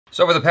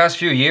So over the past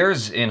few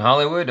years in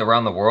Hollywood,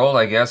 around the world,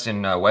 I guess,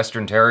 in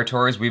Western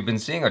territories, we've been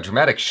seeing a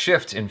dramatic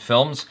shift in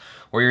films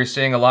where you're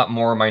seeing a lot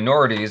more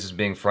minorities as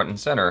being front and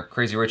center.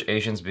 Crazy Rich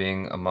Asians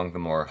being among the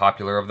more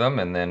popular of them,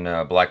 and then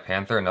Black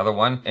Panther, another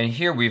one. And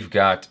here we've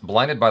got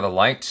Blinded by the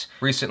Light.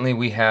 Recently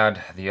we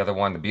had the other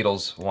one, the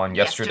Beatles one,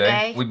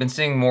 yesterday. We've been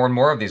seeing more and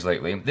more of these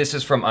lately. This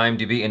is from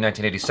IMDb in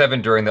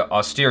 1987. During the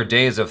austere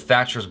days of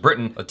Thatcher's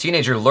Britain, a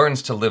teenager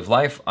learns to live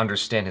life,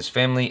 understand his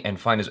family, and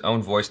find his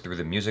own voice through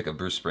the music of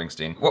Bruce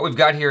Springsteen. What we've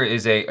got here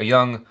is a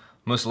young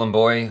Muslim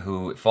boy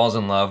who falls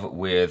in love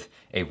with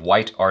a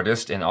white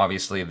artist, and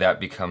obviously that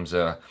becomes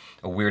a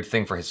weird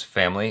thing for his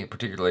family,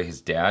 particularly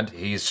his dad.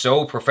 He's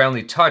so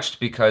profoundly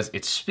touched because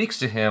it speaks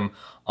to him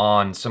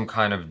on some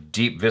kind of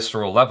deep,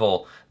 visceral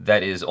level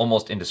that is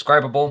almost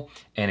indescribable,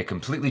 and it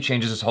completely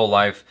changes his whole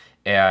life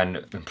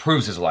and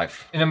improves his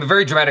life in a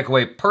very dramatic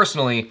way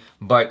personally,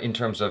 but in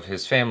terms of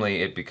his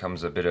family, it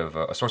becomes a bit of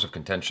a source of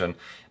contention,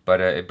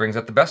 but it brings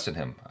out the best in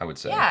him, I would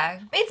say.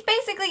 Yeah, it's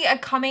basically a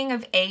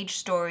coming-of-age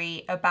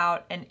story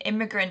about an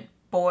immigrant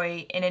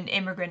boy in an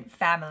immigrant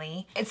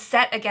family. It's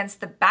set against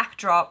the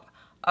backdrop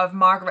of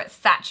Margaret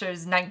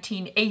Thatcher's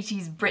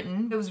 1980s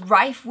Britain. It was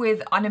rife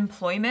with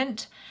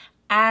unemployment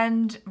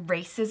and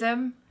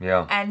racism,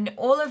 and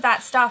all of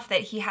that stuff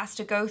that he has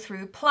to go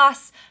through,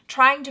 plus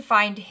trying to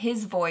find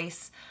his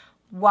voice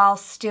while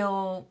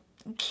still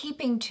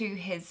keeping to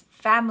his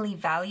family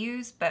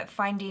values, but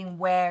finding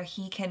where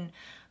he can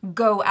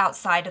go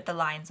outside of the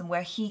lines and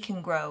where he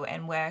can grow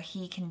and where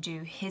he can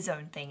do his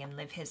own thing and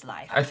live his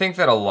life. I think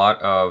that a lot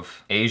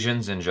of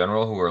Asians in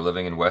general who are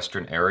living in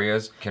Western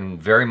areas can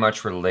very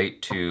much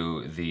relate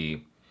to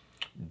the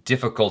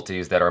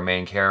difficulties that our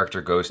main character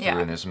goes through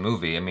in this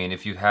movie. I mean,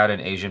 if you had an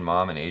Asian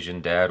mom, an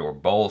Asian dad, or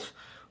both,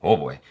 oh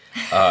boy,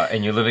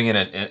 and you're living in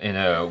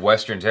a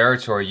Western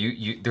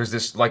territory, there's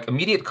this like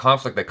immediate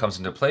conflict that comes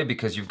into play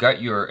because you've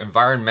got your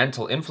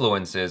environmental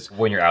influences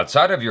when you're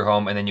outside of your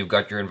home, and then you've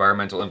got your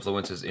environmental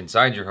influences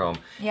inside your home,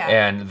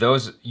 and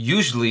those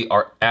usually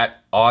are at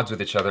odds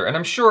with each other. And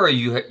I'm sure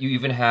you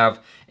even have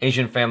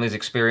Asian families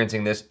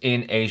experiencing this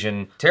in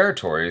Asian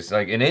territories,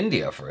 like in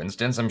India, for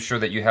instance. I'm sure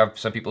that you have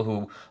some people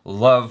who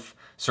love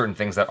certain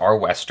things that are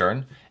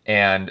Western,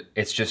 and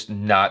it's just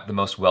not the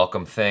most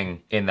welcome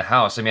thing in the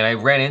house. I mean, I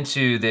ran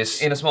into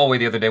this in a small way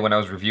the other day when I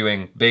was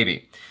reviewing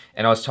Baby,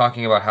 and I was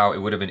talking about how it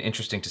would have been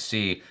interesting to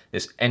see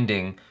this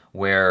ending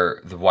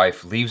where the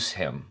wife leaves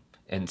him.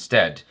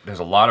 Instead, there's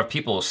a lot of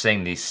people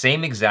saying the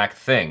same exact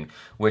thing,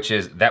 which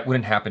is that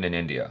wouldn't happen in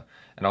India.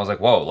 And I was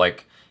like, whoa,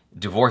 like,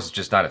 divorce is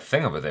just not a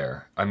thing over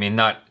there. I mean,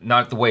 not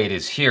the way it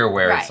is here,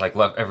 where it's like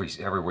left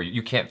everywhere.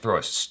 You can't throw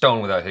a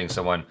stone without hitting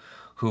someone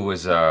who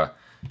was,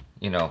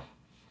 you know,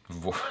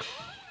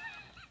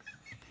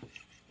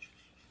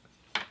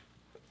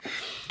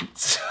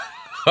 so,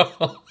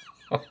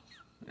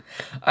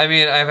 I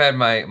mean, I've had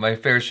my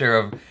fair share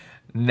of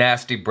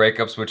nasty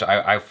breakups, which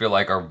I feel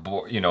like are,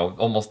 you know,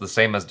 almost the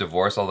same as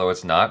divorce, although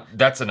it's not.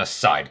 That's an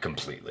aside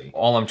completely.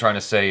 All I'm trying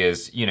to say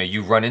is, you know,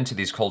 you run into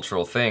these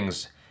cultural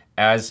things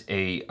as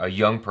a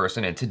young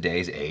person in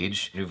today's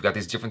age. You've got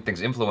these different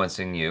things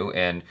influencing you,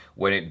 and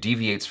when it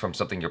deviates from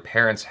something your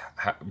parents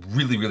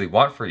really, really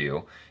want for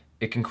you,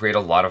 it can create a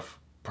lot of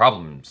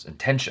problems and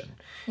tension.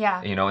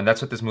 Yeah. You know, and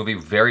that's what this movie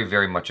very,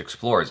 very much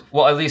explores.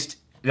 Well, at least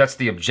that's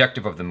the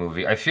objective of the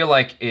movie. I feel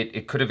like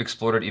it could have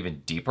explored it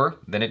even deeper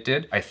than it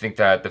did. I think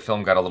that the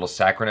film got a little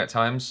saccharine at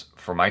times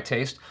for my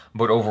taste,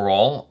 but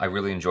overall, I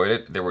really enjoyed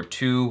it. There were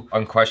two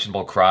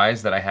unquestionable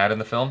cries that I had in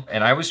the film,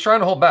 and I was trying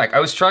to hold back. I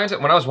was trying to,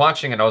 when I was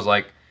watching it, I was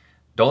like,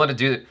 don't let it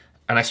do it.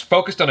 And I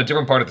focused on a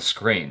different part of the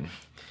screen.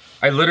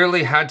 I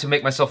literally had to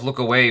make myself look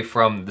away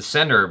from the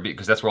center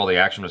because that's where all the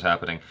action was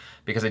happening,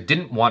 because I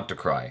didn't want to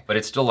cry. But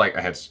it's still like,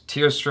 I had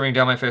tears streaming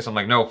down my face. I'm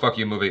like, no, fuck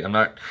you, movie, I'm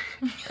not.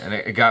 And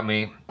it got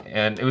me,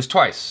 and it was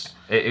twice.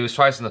 It was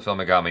twice in the film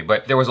it got me.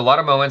 But there was a lot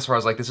of moments where I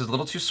was like, this is a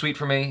little too sweet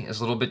for me. It's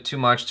a little bit too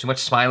much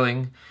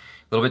smiling,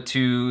 a little bit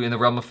too in the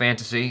realm of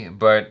fantasy.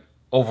 But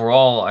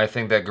overall, I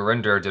think that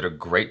Gurinder did a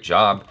great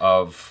job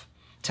of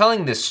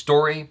telling this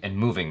story and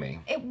moving me.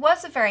 It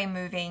was a very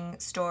moving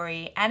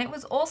story, and it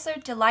was also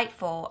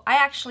delightful. I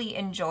actually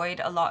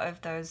enjoyed a lot of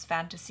those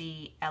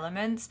fantasy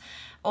elements,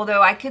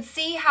 although I could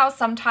see how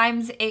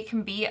sometimes it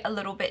can be a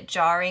little bit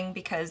jarring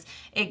because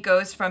it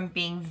goes from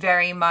being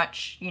very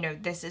much, you know,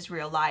 this is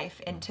real life,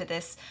 into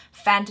this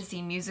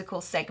fantasy musical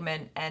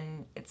segment,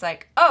 and it's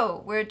like,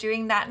 oh, we're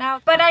doing that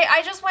now? But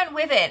I just went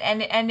with it,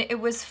 and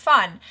it was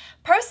fun.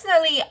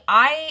 Personally,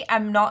 I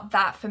am not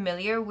that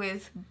familiar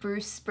with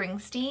Bruce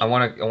Springsteen. I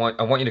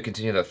want you to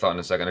continue that thought in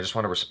a second. I just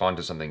want to respond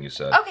to something you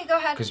said. Okay, go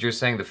ahead. Because you're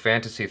saying the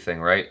fantasy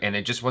thing, right? And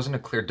it just wasn't a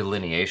clear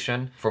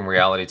delineation from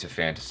reality to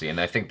fantasy, and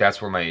I think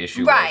that's where my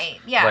issue was. Right,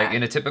 yeah. Like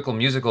in a typical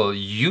musical,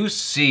 you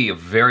see a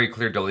very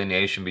clear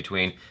delineation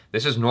between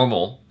this is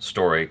normal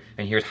story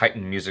and here's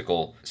heightened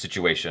musical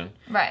situation.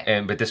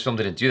 Right. But this film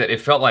didn't do that.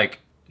 It felt like,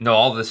 no,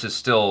 all this is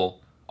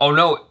still, oh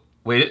no,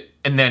 wait,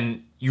 and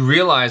then you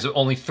realize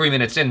only 3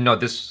 minutes in, no,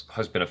 this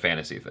has been a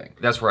fantasy thing.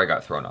 That's where I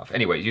got thrown off.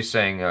 Anyway, you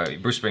saying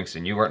Bruce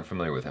Springsteen, you weren't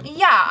familiar with him.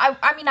 Yeah,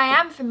 I mean, I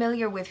am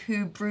familiar with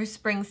who Bruce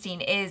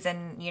Springsteen is,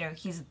 and, you know,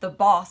 he's the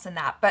boss and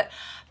that. But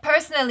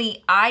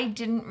personally, I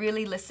didn't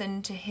really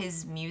listen to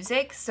his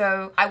music,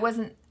 so I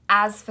wasn't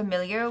as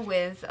familiar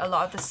with a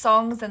lot of the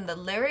songs and the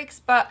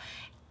lyrics, but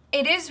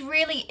it is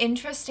really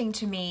interesting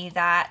to me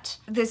that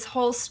this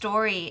whole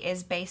story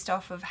is based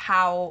off of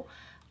how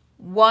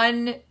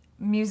one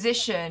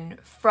musician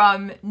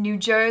from New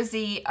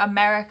Jersey,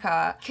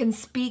 America, can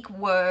speak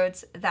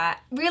words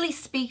that really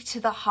speak to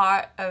the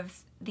heart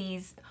of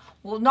these,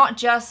 well, not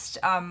just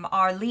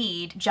our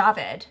lead,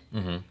 Javed,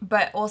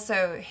 but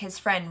also his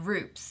friend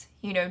Roops.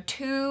 You know,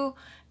 two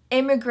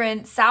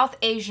immigrant South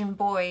Asian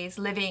boys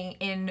living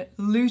in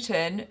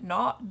Luton,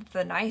 not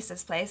the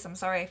nicest place, I'm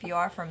sorry if you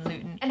are from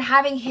Luton, and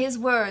having his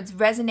words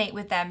resonate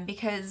with them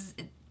because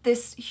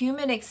this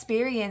human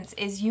experience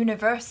is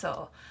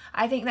universal.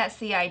 I think that's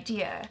the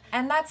idea.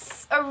 And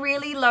that's a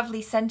really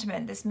lovely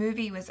sentiment. This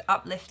movie was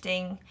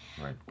uplifting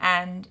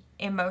and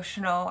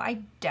emotional.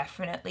 I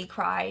definitely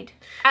cried.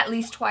 At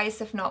least twice,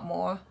 if not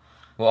more.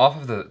 Well, off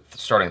of the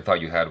starting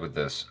thought you had with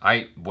this,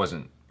 I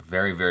wasn't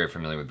very, very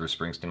familiar with Bruce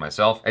Springsteen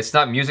myself. It's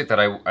not music that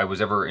I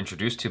was ever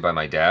introduced to by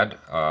my dad.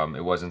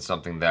 It wasn't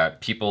something that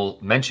people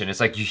mention.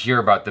 It's like you hear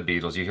about the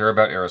Beatles, you hear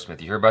about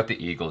Aerosmith, you hear about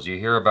the Eagles, you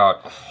hear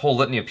about a whole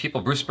litany of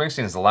people. Bruce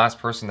Springsteen is the last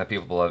person that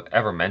people have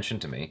ever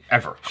mentioned to me,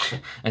 ever.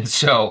 And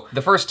so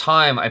the first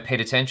time I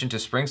paid attention to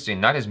Springsteen,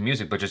 not his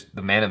music, but just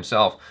the man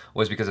himself,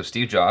 was because of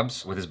Steve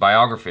Jobs with his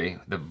biography,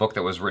 the book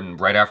that was written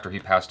right after he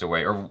passed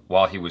away, or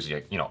while he was,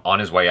 you know, on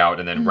his way out,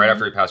 and then right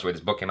after he passed away,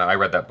 this book came out. I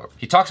read that book.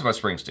 He talks about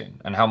Springsteen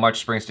and how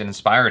much Springsteen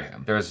inspired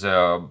him. There's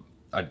a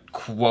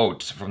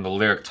quote from the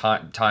lyric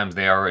 "Times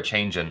they are a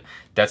changin'."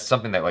 That's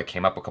something that like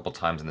came up a couple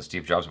times in the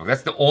Steve Jobs book.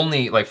 That's the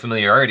only like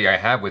familiarity I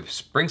have with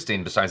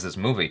Springsteen besides this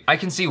movie. I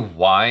can see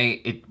why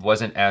it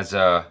wasn't as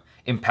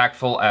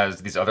impactful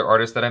as these other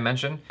artists that I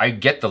mentioned. I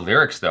get the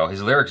lyrics though.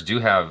 His lyrics do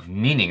have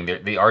meaning.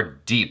 They are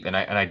deep, and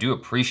I do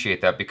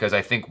appreciate that, because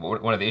I think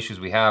one of the issues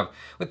we have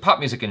with pop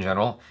music in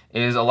general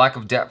is a lack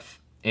of depth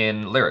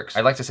in lyrics.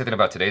 I'd like to say that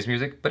about today's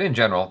music, but in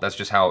general, that's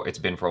just how it's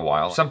been for a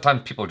while.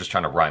 Sometimes people are just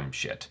trying to rhyme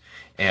shit,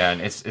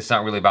 and it's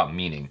not really about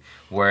meaning.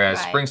 Whereas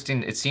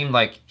Springsteen, it seemed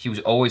like he was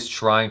always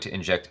trying to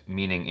inject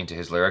meaning into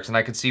his lyrics, and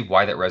I could see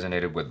why that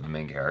resonated with the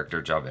main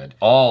character, Javed.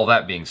 All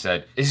that being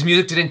said, his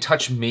music didn't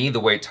touch me the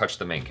way it touched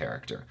the main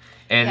character.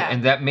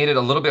 And that made it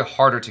a little bit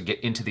harder to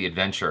get into the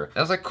adventure. I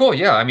was like, cool,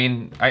 yeah, I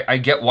mean, I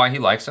get why he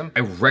likes him.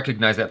 I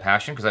recognize that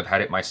passion because I've had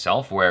it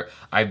myself, where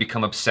I've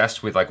become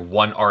obsessed with like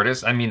one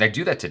artist. I mean, I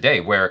do that today,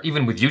 where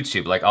even with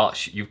YouTube, like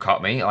you've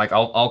caught me, like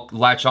I'll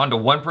latch on to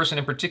one person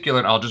in particular,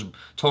 and I'll just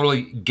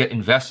totally get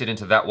invested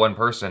into that one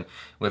person,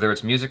 whether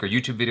it's music or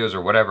YouTube videos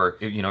or whatever.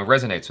 It, you know,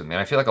 resonates with me,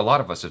 and I feel like a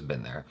lot of us have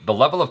been there. The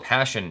level of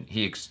passion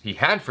he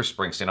had for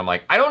Springsteen, I'm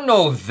like, I don't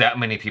know that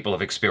many people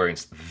have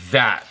experienced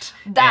that.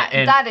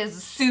 That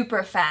is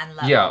super fan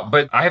level. Yeah,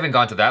 but I haven't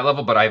gone to that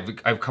level, but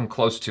I've come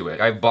close to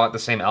it. I've bought the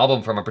same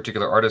album from a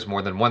particular artist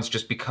more than once,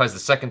 just because the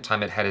second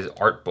time it had his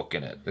art book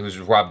in it. It was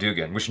Rob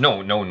Dugan, which no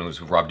one knows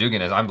who Rob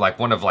Dugan is. I'm like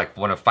one of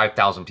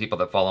 5,000 people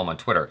that follow him on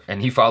Twitter,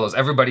 and he follows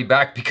everybody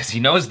back because he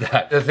knows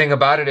that. The thing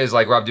about it is,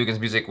 like, Rob Dugan's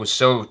music was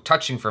so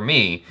touching for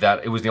me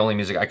that it was the only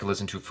music I could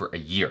listen to for a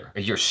year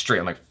straight.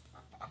 I'm like,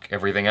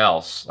 everything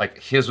else, like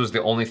his was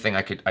the only thing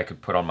I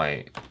could put on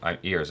my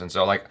ears. And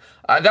so like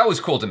that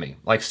was cool to me,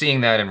 like seeing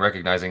that and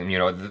recognizing, you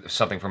know,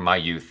 something from my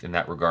youth in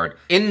that regard.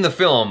 In the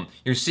film,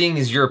 you're seeing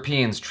these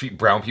Europeans treat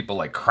brown people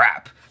like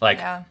crap,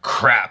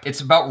 crap. It's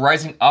about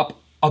rising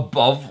up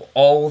above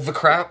all the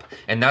crap,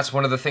 and that's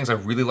one of the things I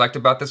really liked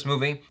about this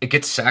movie. It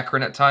gets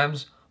saccharine at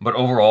times, but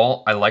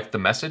overall I liked the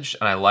message,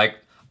 and I like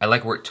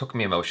where it took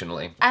me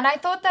emotionally. And I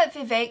thought that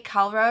Vivek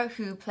Kalra,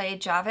 who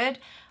played Javed,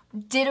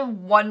 did a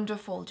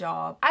wonderful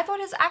job. I thought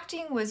his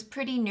acting was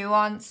pretty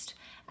nuanced,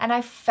 and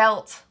I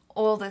felt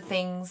all the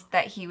things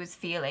that he was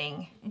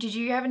feeling. Did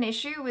you have an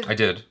issue with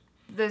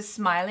the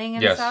smiling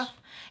and stuff?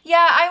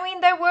 Yeah, I mean,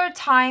 there were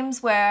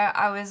times where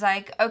I was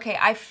like, okay,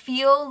 I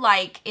feel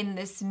like in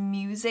this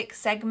music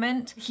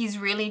segment, he's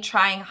really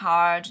trying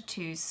hard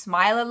to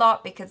smile a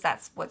lot because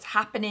that's what's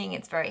happening.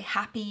 It's very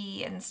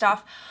happy and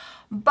stuff.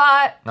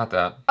 But not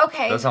that.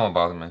 Okay. That's not what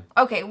bothered me.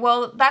 Okay,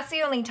 well, that's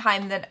the only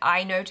time that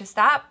I noticed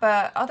that,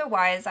 but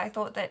otherwise I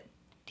thought that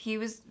he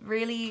was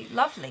really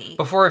lovely.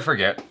 Before I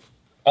forget,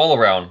 all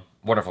around,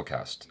 wonderful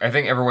cast. I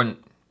think everyone,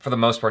 for the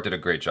most part, did a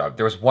great job.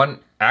 There was one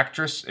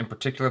actress in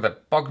particular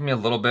that bugged me a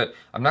little bit.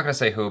 I'm not gonna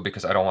say who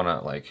because I don't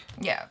wanna like...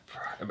 Yeah.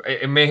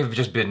 It may have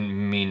just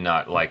been me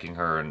not liking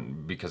her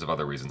and because of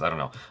other reasons, I don't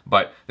know.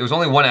 But there was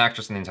only one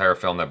actress in the entire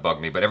film that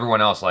bugged me, but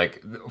everyone else,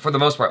 like, for the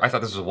most part, I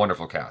thought this was a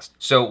wonderful cast.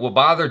 So what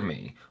bothered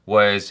me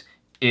was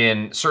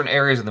in certain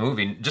areas of the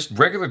movie, just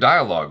regular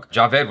dialogue.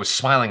 Javed was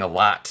smiling a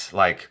lot,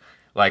 like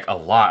a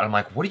lot. I'm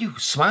like, what are you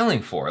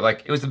smiling for?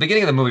 Like, it was the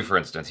beginning of the movie, for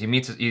instance. He's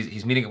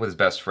meeting up with his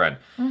best friend.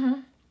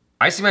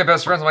 I see my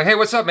best friend, I'm like, hey,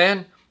 what's up,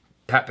 man?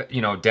 pat,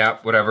 you know,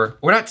 dap, whatever.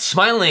 We're not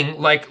smiling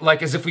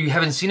like as if we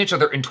haven't seen each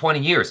other in 20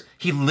 years.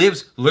 He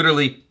lives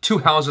literally 2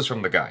 houses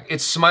from the guy.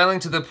 It's smiling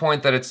to the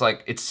point that it's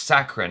like, it's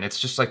saccharine. It's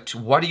just like,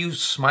 what are you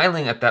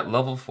smiling at that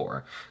level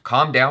for?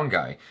 Calm down,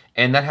 guy.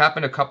 And that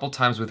happened a couple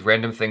times with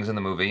random things in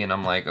the movie, and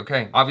I'm like,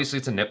 okay, obviously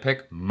it's a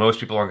nitpick. Most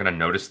people aren't gonna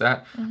notice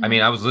that. I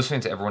mean, I was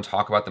listening to everyone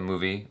talk about the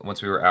movie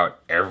once we were out.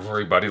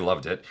 Everybody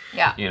loved it.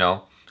 Yeah. You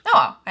know?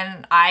 No,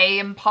 and I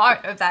am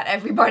part of that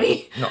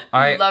everybody. No,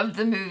 I loved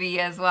the movie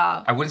as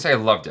well. I wouldn't say I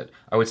loved it.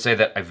 I would say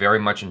that I very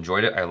much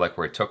enjoyed it. I like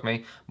where it took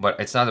me, but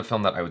it's not a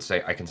film that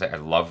I can say I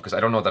love, because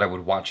I don't know that I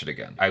would watch it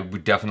again. I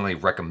would definitely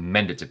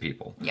recommend it to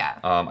people. Yeah.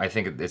 I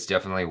think it's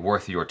definitely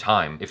worth your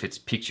time if it's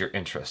piqued your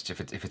interest. If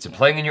it's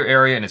playing in your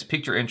area and it's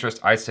piqued your interest,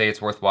 I say it's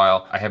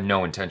worthwhile. I have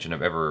no intention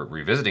of ever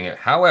revisiting it.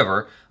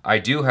 However, I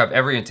do have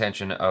every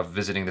intention of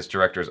visiting this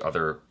director's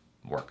other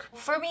work.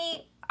 For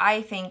me,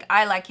 I think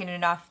I like it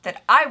enough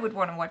that I would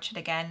want to watch it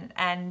again,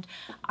 and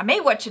I may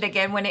watch it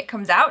again when it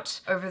comes out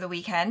over the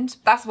weekend.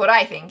 That's what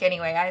I think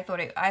anyway. I thought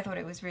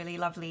it was really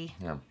lovely.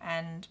 Yeah.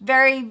 And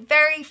very,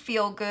 very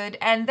feel good.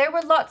 And there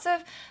were lots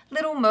of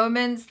little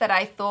moments that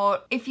I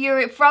thought, if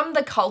you're from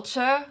the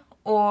culture,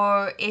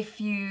 or if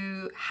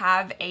you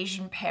have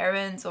Asian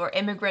parents or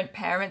immigrant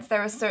parents,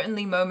 there are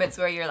certainly moments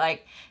where you're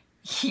like,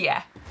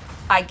 yeah,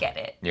 I get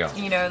it. Yeah.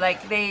 You know,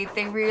 like they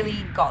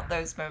really got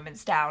those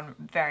moments down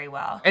very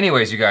well.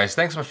 Anyways, you guys,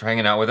 thanks so much for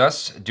hanging out with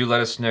us. Do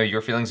let us know your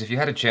feelings if you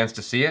had a chance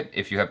to see it,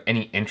 if you have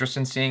any interest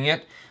in seeing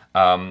it.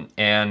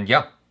 And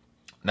yeah,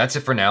 that's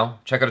it for now.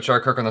 Check out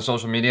ACHARA KIRK on the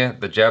social media,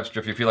 the Jabster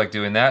if you feel like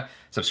doing that.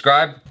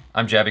 Subscribe.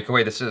 I'm Jaby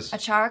Koay. This is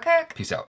ACHARA KIRK. Peace out.